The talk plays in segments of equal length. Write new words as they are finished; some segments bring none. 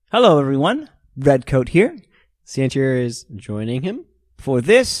Hello, everyone. Redcoat here Santier is joining him. for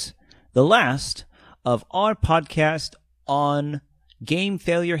this, the last of our podcast on game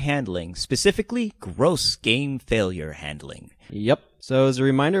failure handling, specifically gross game failure handling. Yep. So as a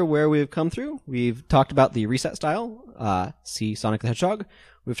reminder where we've come through, we've talked about the reset style, see Sonic the Hedgehog.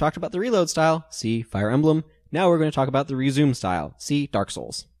 We've talked about the reload style, see Fire Emblem. Now we're going to talk about the resume style, see Dark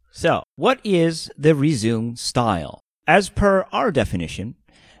Souls. So, what is the resume style? As per our definition,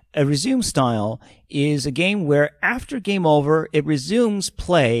 a resume style is a game where after game over, it resumes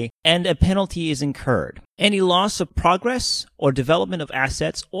play and a penalty is incurred. Any loss of progress or development of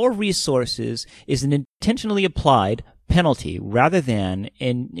assets or resources is an intentionally applied penalty rather than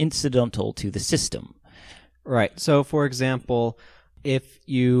an incidental to the system. Right. So for example, if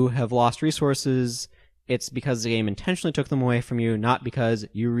you have lost resources, it's because the game intentionally took them away from you, not because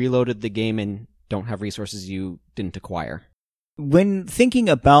you reloaded the game and don't have resources you didn't acquire. When thinking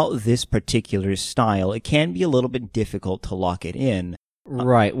about this particular style, it can be a little bit difficult to lock it in.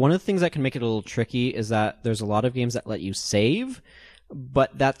 Right. One of the things that can make it a little tricky is that there's a lot of games that let you save,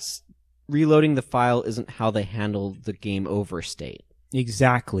 but that's reloading the file isn't how they handle the game over state.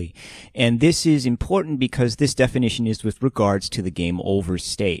 Exactly. And this is important because this definition is with regards to the game over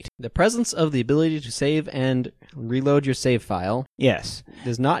state. The presence of the ability to save and reload your save file Yes.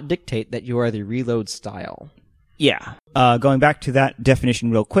 does not dictate that you are the reload style. Yeah. Going back to that definition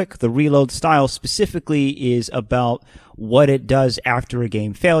real quick, the reload style specifically is about what it does after a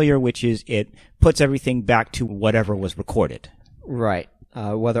game failure, which is it puts everything back to whatever was recorded. Right.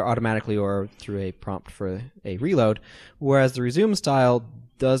 Whether automatically or through a prompt for a reload, whereas the resume style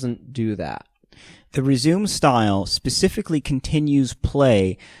doesn't do that. The resume style specifically continues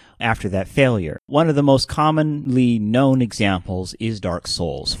play after that failure. One of the most commonly known examples is Dark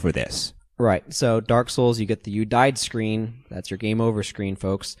Souls for this. Right. So Dark Souls, you get the you died screen. That's your game over screen,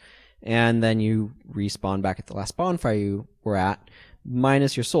 folks. And then you respawn back at the last bonfire you were at,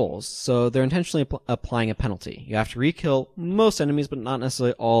 minus your souls. So they're intentionally applying a penalty. You have to re-kill most enemies, but not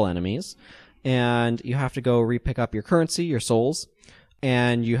necessarily all enemies. And you have to go re-pick up your currency, your souls,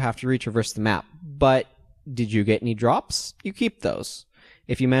 and you have to retraverse the map. But did you get any drops? You keep those.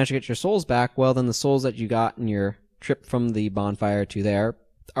 If you manage to get your souls back, well, then the souls that you got in your trip from the bonfire to there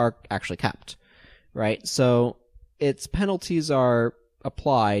are actually kept, right? So its penalties are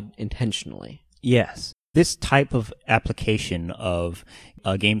applied intentionally. Yes. This type of application of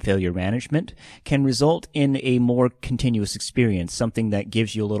game failure management can result in a more continuous experience, something that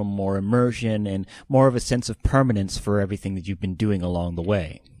gives you a little more immersion and more of a sense of permanence for everything that you've been doing along the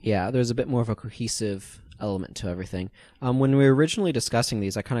way. Yeah, there's a bit more of a cohesive element to everything. When we were originally discussing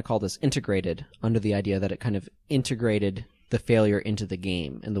these, I kind of called this integrated, under the idea that it kind of integrated the failure into the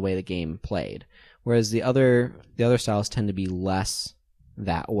game and the way the game played, whereas the other styles tend to be less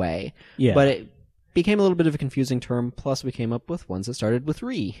that way. Yeah. But it became a little bit of a confusing term, plus we came up with ones that started with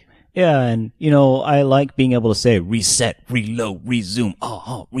re. Yeah, and, I like being able to say reset, reload, resume,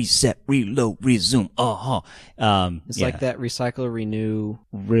 reset, reload, resume, It's like that recycle, renew...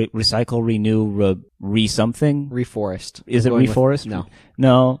 recycle, renew, re-something? Reforest. Is it reforest? No.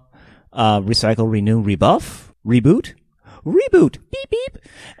 No. Recycle, renew, rebuff? Reboot? Reboot! Beep, beep!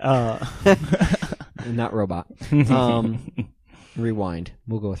 Not robot. Rewind.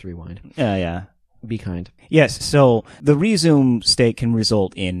 We'll go with rewind. Yeah. Be kind. Yes, so the resume state can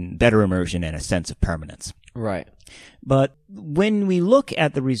result in better immersion and a sense of permanence. Right. But when we look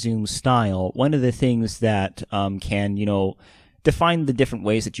at the resume style, one of the things that can, define the different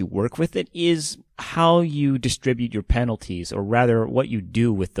ways that you work with it is how you distribute your penalties, or rather what you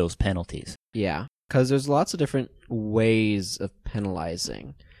do with those penalties. Yeah, because there's lots of different ways of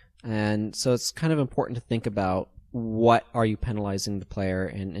penalizing. And so it's kind of important to think about what are you penalizing the player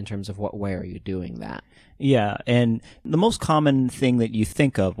in terms of what way are you doing that. Yeah, and the most common thing that you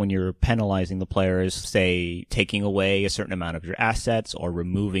think of when you're penalizing the player is, say, taking away a certain amount of your assets, or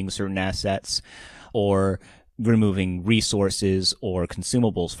removing certain assets, or removing resources or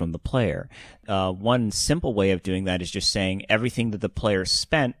consumables from the player. One simple way of doing that is just saying everything that the player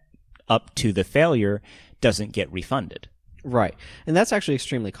spent up to the failure doesn't get refunded. Right. And that's actually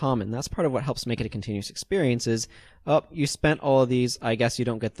extremely common. That's part of what helps make it a continuous experience is, you spent all of these, I guess you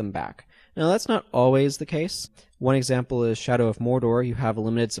don't get them back. Now, that's not always the case. One example is Shadow of Mordor. You have a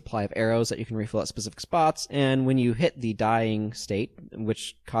limited supply of arrows that you can refill at specific spots, and when you hit the dying state,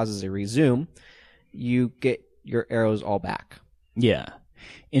 which causes a resume, you get your arrows all back. Yeah.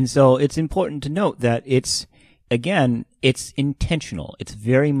 And so it's important to note that it's intentional. It's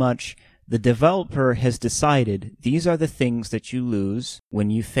very much the developer has decided these are the things that you lose when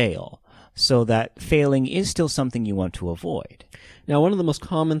you fail. so that failing is still something you want to avoid. Now, one of the most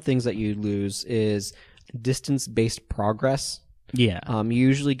common things that you lose is distance-based progress. Yeah. You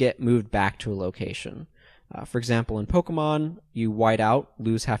usually get moved back to a location. For example, in Pokemon, you white out,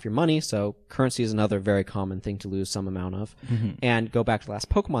 lose half your money, so currency is another very common thing to lose some amount of, and go back to the last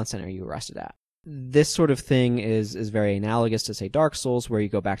Pokemon Center you were rested at. This sort of thing is very analogous to, say, Dark Souls, where you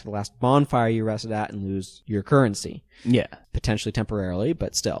go back to the last bonfire you rested at and lose your currency. Yeah. Potentially temporarily,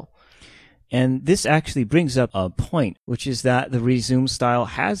 but still. And this actually brings up a point, which is that the resume style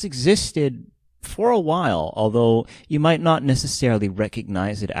has existed for a while, although you might not necessarily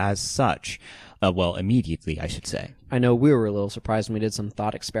recognize it as such. Well, immediately, I should say. I know we were a little surprised when we did some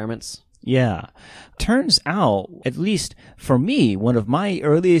thought experiments. Yeah. Turns out, at least for me, one of my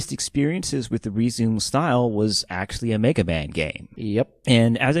earliest experiences with the resume style was actually a Mega Man game. Yep.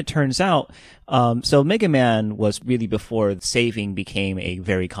 And as it turns out, so Mega Man was really before saving became a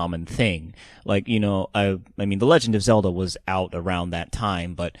very common thing. Like, I mean, The Legend of Zelda was out around that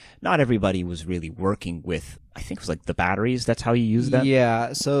time, but not everybody was really working with, I think it was like the batteries. That's how you use them?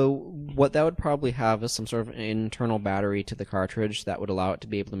 Yeah, so what that would probably have is some sort of internal battery to the cartridge that would allow it to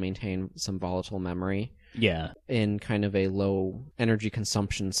be able to maintain some volatile memory. Yeah. In kind of a low energy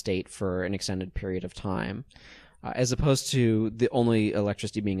consumption state for an extended period of time. As opposed to the only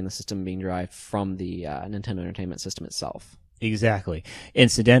electricity being in the system being derived from the Nintendo Entertainment System itself. Exactly.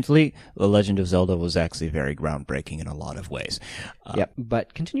 Incidentally, The Legend of Zelda was actually very groundbreaking in a lot of ways. Yep,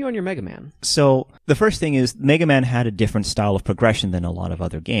 but continue on your Mega Man. So the first thing is Mega Man had a different style of progression than a lot of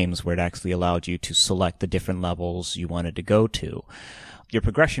other games, where it actually allowed you to select the different levels you wanted to go to. Your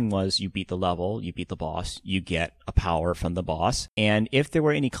progression was you beat the level, you beat the boss, you get a power from the boss, and if there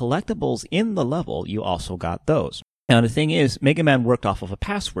were any collectibles in the level, you also got those. Now, the thing is, Mega Man worked off of a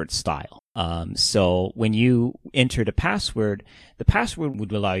password style. So when you entered a password, the password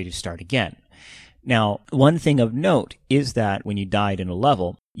would allow you to start again. Now, one thing of note is that when you died in a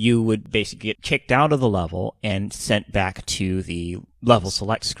level, you would basically get kicked out of the level and sent back to the level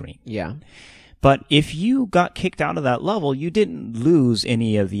select screen. Yeah. But if you got kicked out of that level, you didn't lose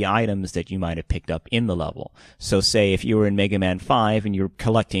any of the items that you might have picked up in the level. So say if you were in Mega Man 5 and you're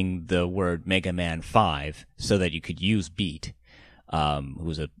collecting the word Mega Man 5 so that you could use Beat,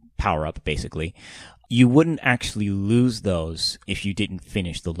 who's a power-up basically, you wouldn't actually lose those if you didn't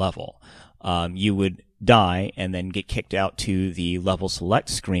finish the level. You would die and then get kicked out to the level select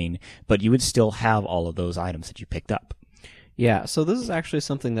screen, but you would still have all of those items that you picked up. Yeah, so this is actually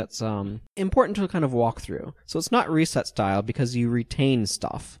something that's important to kind of walk through. So it's not reset style because you retain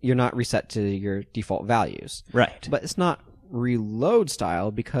stuff. You're not reset to your default values. Right. But it's not reload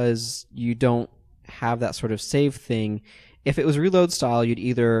style because you don't have that sort of save thing. If it was reload style, you'd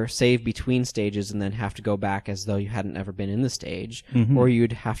either save between stages and then have to go back as though you hadn't ever been in the stage, or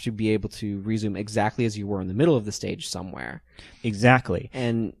you'd have to be able to resume exactly as you were in the middle of the stage somewhere. Exactly.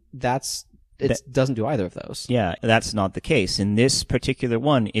 And it doesn't do either of those. Yeah, that's not the case. In this particular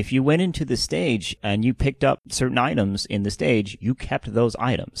one, if you went into the stage and you picked up certain items in the stage, you kept those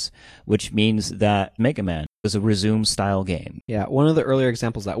items, which means that Mega Man was a resume-style game. Yeah, one of the earlier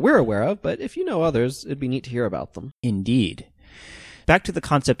examples that we're aware of, but if you know others, it'd be neat to hear about them. Indeed. Back to the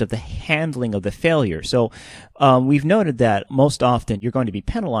concept of the handling of the failure. So we've noted that most often you're going to be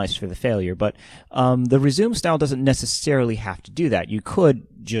penalized for the failure, but the resume style doesn't necessarily have to do that. You could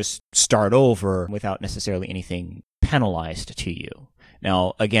just start over without necessarily anything penalized to you.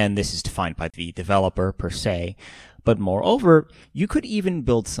 Now, again, this is defined by the developer per se, but moreover, you could even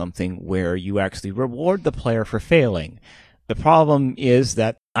build something where you actually reward the player for failing. The problem is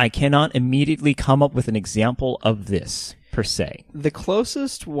that I cannot immediately come up with an example of this, per se. The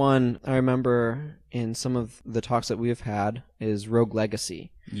closest one I remember in some of the talks that we've had is Rogue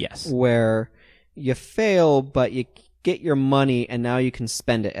Legacy. Yes. Where you fail, but you get your money and now you can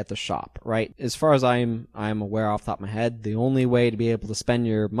spend it at the shop, right? As far as I'm aware off the top of my head, the only way to be able to spend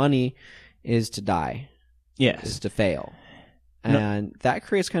your money is to die. Yes. Is to fail. And that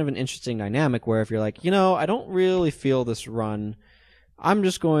creates kind of an interesting dynamic where if you're like, I don't really feel this run, I'm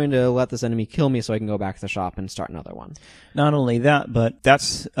just going to let this enemy kill me so I can go back to the shop and start another one. Not only that, but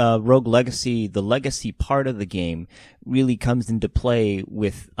that's Rogue Legacy. The legacy part of the game really comes into play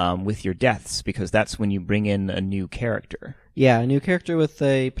with your deaths, because that's when you bring in a new character. Yeah, a new character with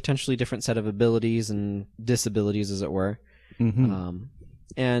a potentially different set of abilities and disabilities, as it were. Mm-hmm.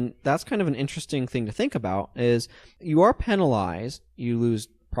 And that's kind of an interesting thing to think about, is you are penalized, you lose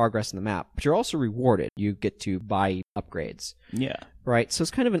progress in the map, but you're also rewarded. You get to buy upgrades. Yeah. Right? So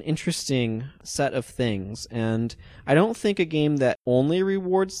it's kind of an interesting set of things, and I don't think a game that only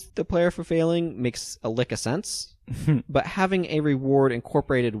rewards the player for failing makes a lick of sense, but having a reward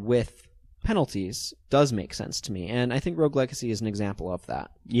incorporated with penalties does make sense to me, and I think Rogue Legacy is an example of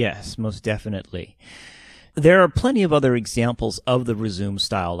that. Yes, most definitely. There are plenty of other examples of the resume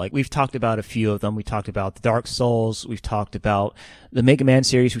style. Like, we've talked about a few of them. We talked about the Dark Souls. We've talked about the Mega Man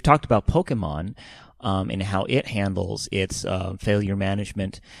series. We talked about Pokemon, and how it handles its failure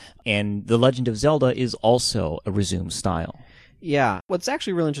management. And The Legend of Zelda is also a resume style. Yeah. What's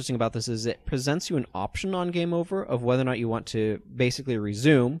actually really interesting about this is it presents you an option on Game Over of whether or not you want to basically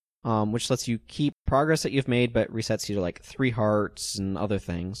resume, which lets you keep progress that you've made but resets you to like 3 hearts and other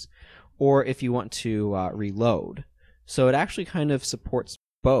things, or if you want to reload. So it actually kind of supports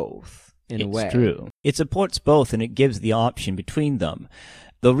both in a way. It's true. It supports both, and it gives the option between them.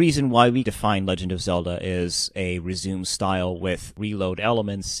 The reason why we define Legend of Zelda as a resume style with reload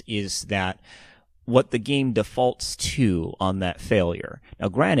elements is that what the game defaults to on that failure. Now,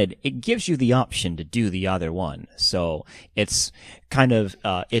 granted, it gives you the option to do the other one, so it's kind of,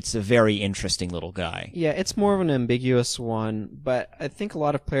 it's a very interesting little guy. Yeah, it's more of an ambiguous one, but I think a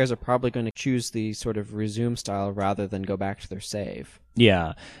lot of players are probably going to choose the sort of resume style rather than go back to their save.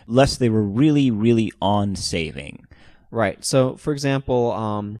 Yeah, unless they were really, really on saving. Right. So, for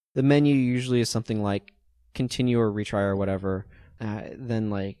example, the menu usually is something like continue or retry or whatever, then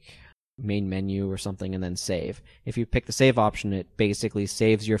like main menu or something, and then save. If you pick the save option, it basically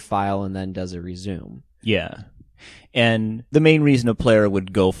saves your file and then does a resume. Yeah. And the main reason a player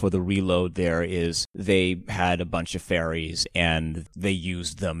would go for the reload there is they had a bunch of fairies and they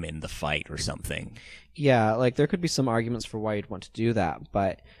used them in the fight or something. Yeah, like there could be some arguments for why you'd want to do that,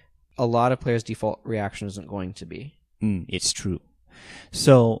 but a lot of players' default reaction isn't going to be. It's true.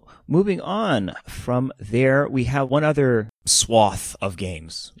 So, moving on from there, we have one other swath of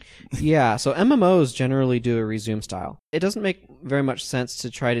games. Yeah, so MMOs generally do a resume style. It doesn't make very much sense to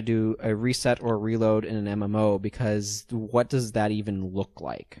try to do a reset or reload in an MMO because what does that even look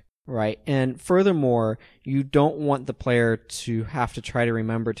like? Right? And furthermore, you don't want the player to have to try to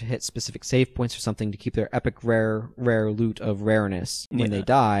remember to hit specific save points or something to keep their epic rare loot of rareness when they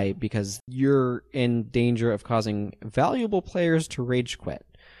die, because you're in danger of causing valuable players to rage quit.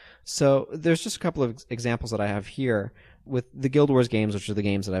 So there's just a couple of examples that I have here. With the Guild Wars games, which are the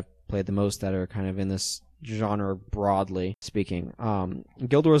games that I've played the most that are kind of in this genre broadly speaking.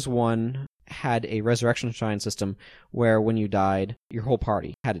 Guild Wars 1 had a resurrection shrine system where when you died, your whole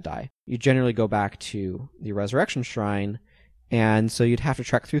party had to die. You generally go back to the resurrection shrine, and so you'd have to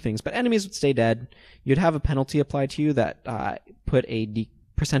trek through things, but enemies would stay dead. You'd have a penalty applied to you that put a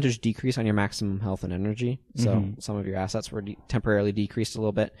percentage decrease on your maximum health and energy. So some of your assets were temporarily decreased a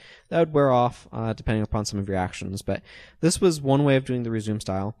little bit. That would wear off depending upon some of your actions, but this was one way of doing the resume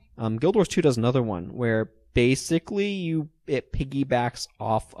style. Guild Wars 2 does another one where basically it piggybacks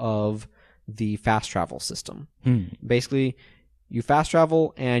off of the fast travel system. Basically, you fast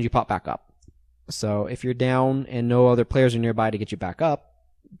travel and you pop back up. So if you're down and no other players are nearby to get you back up,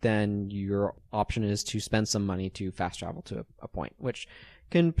 then your option is to spend some money to fast travel to a point, which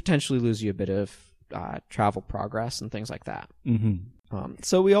can potentially lose you a bit of travel progress and things like that.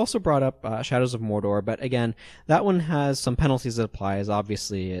 So we also brought up Shadows of Mordor, but again, that one has some penalties that apply, as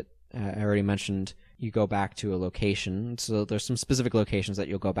obviously I already mentioned you go back to a location, so there's some specific locations that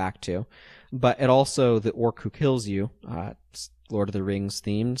you'll go back to. But it also, the orc who kills you, Lord of the Rings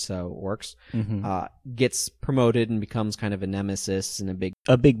themed, so orcs, gets promoted and becomes kind of a nemesis and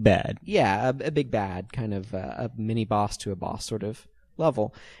a big bad. Yeah, a big bad, kind of a mini boss to a boss sort of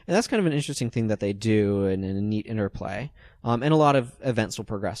level. And that's kind of an interesting thing that they do and a neat interplay. And a lot of events will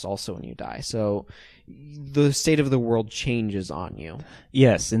progress also when you die. So the state of the world changes on you.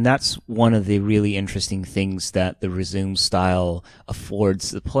 Yes, and that's one of the really interesting things that the resume style affords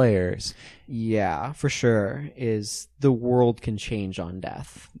the players. Yeah, for sure, is the world can change on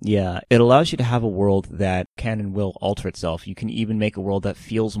death. Yeah, it allows you to have a world that can and will alter itself. You can even make a world that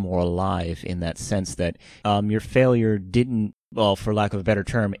feels more alive in that sense that your failure didn't, well, for lack of a better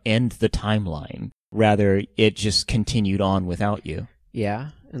term, end the timeline. Rather, it just continued on without you. Yeah,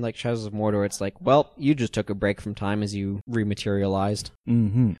 and like Shadows of Mordor, it's like, well, you just took a break from time as you rematerialized.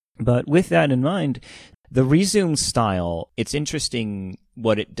 But with that in mind, the resume style, it's interesting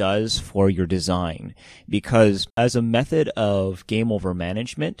what it does for your design, because as a method of game over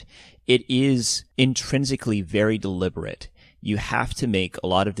management, it is intrinsically very deliberate. You have to make a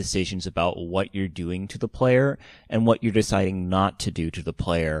lot of decisions about what you're doing to the player and what you're deciding not to do to the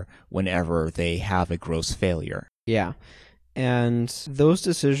player whenever they have a gross failure. Yeah. And those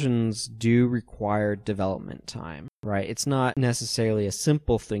decisions do require development time, right? It's not necessarily a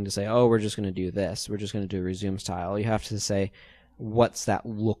simple thing to say, oh, we're just going to do this. We're just going to do a resume style. You have to say, what's that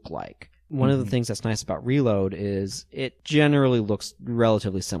look like? One of the things that's nice about Reload is it generally looks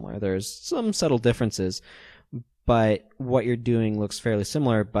relatively similar. There's some subtle differences, but what you're doing looks fairly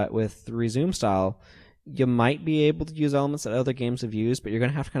similar. But with Resume style, you might be able to use elements that other games have used, but you're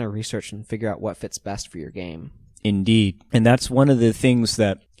going to have to kind of research and figure out what fits best for your game. Indeed. And that's one of the things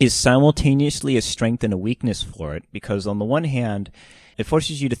that is simultaneously a strength and a weakness for it, because on the one hand, it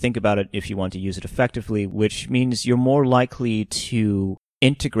forces you to think about it if you want to use it effectively, which means you're more likely to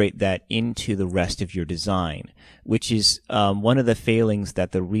integrate that into the rest of your design, which is one of the failings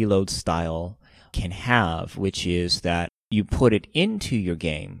that the Reload style can have, which is that you put it into your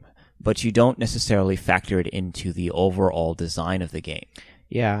game, but you don't necessarily factor it into the overall design of the game.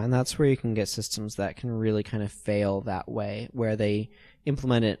 Yeah, and that's where you can get systems that can really kind of fail that way, where they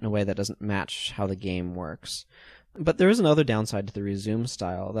implement it in a way that doesn't match how the game works. But there is another downside to the Resume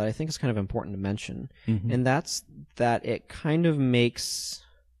style that I think is kind of important to mention, and that's that it kind of makes,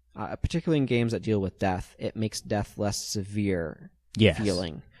 particularly in games that deal with death, it makes death less severe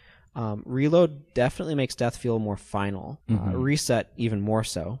feeling. Reload definitely makes death feel more final. Reset even more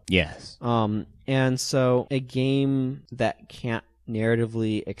so. Yes. And so a game that can't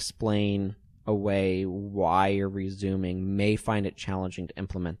narratively explain away why you're resuming may find it challenging to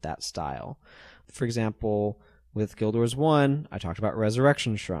implement that style. For example, with Guild Wars 1, I talked about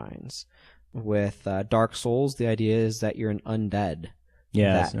resurrection shrines. With Dark Souls, the idea is that you're an undead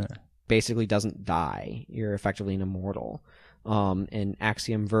that basically doesn't die. You're effectively an immortal. In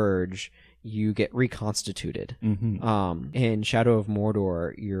Axiom Verge, you get reconstituted. In Shadow of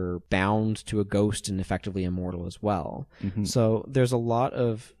Mordor, you're bound to a ghost and effectively immortal as well. So there's a lot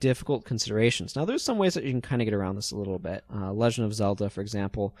of difficult considerations. Now, there's some ways that you can kind of get around this a little bit. Legend of Zelda, for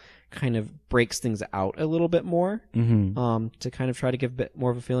example, kind of breaks things out a little bit more to kind of try to give a bit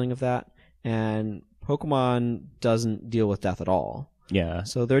more of a feeling of that. And Pokemon doesn't deal with death at all. Yeah.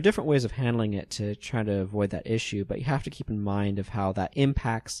 So there are different ways of handling it to try to avoid that issue, but you have to keep in mind of how that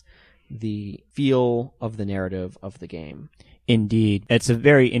impacts the feel of the narrative of the game. Indeed. It's a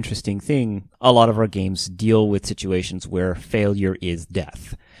very interesting thing. A lot of our games deal with situations where failure is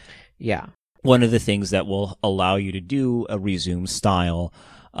death. Yeah. One of the things that will allow you to do a Resume style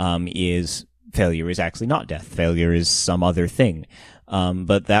is failure is actually not death. Failure is some other thing.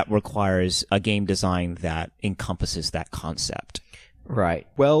 But that requires a game design that encompasses that concept. Right.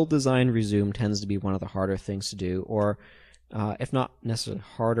 Well-designed Resume tends to be one of the harder things to do, or if not necessarily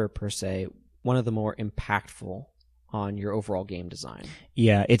harder per se, one of the more impactful on your overall game design.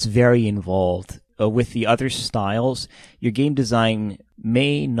 Yeah, it's very involved. With the other styles, your game design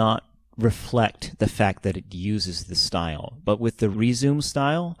may not reflect the fact that it uses the style. But with the Resume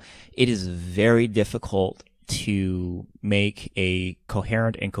style, it is very difficult to make a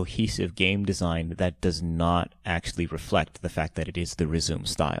coherent and cohesive game design that does not actually reflect the fact that it is the Resume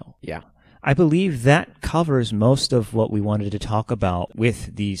style. Yeah. I believe that covers most of what we wanted to talk about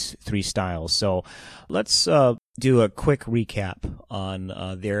with these three styles. So let's do a quick recap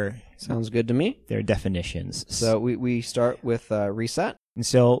on their Sounds good to me. Their definitions. So we start with Reset. And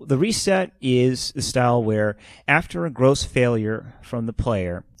so the Reset is the style where after a gross failure from the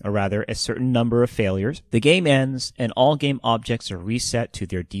player, or rather a certain number of failures, the game ends and all game objects are reset to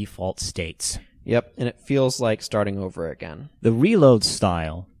their default states. Yep, and it feels like starting over again. The Reload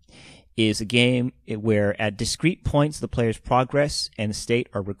style is a game where at discrete points the player's progress and state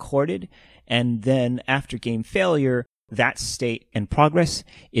are recorded, and then after game failure, that state and progress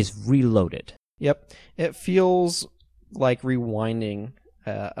is reloaded. Yep, it feels like rewinding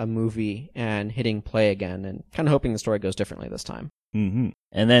a movie and hitting play again and kind of hoping the story goes differently this time. Mm-hmm.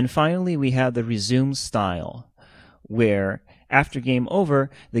 And then finally we have the Resume style, where after game over,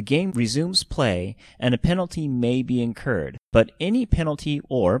 the game resumes play and a penalty may be incurred. But any penalty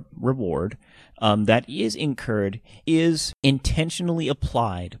or reward that is incurred is intentionally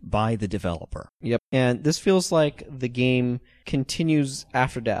applied by the developer. Yep. And this feels like the game continues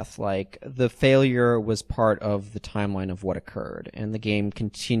after death. Like the failure was part of the timeline of what occurred, and the game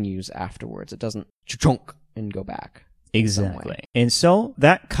continues afterwards. It doesn't chunk and go back. Exactly. And so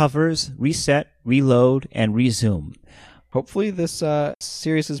that covers Reset, Reload, and Resume. Hopefully this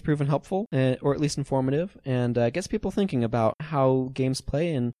series has proven helpful, or at least informative, and gets people thinking about how games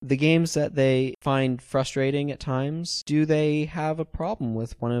play and the games that they find frustrating at times. Do they have a problem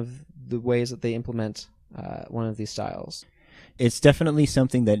with one of the ways that they implement one of these styles? It's definitely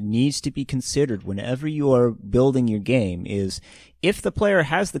something that needs to be considered whenever you are building your game, is if the player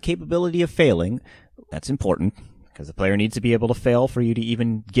has the capability of failing, that's important, because the player needs to be able to fail for you to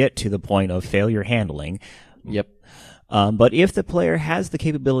even get to the point of failure handling. Yep. But if the player has the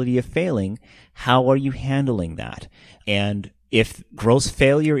capability of failing, how are you handling that? And If gross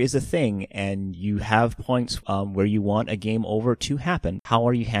failure is a thing and you have points where you want a game over to happen, how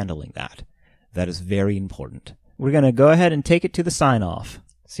are you handling that? That is very important. We're going to go ahead and take it to the sign-off.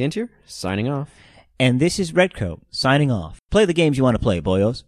 Santier, signing off. And this is Redcoat, signing off. Play the games you want to play, boyos.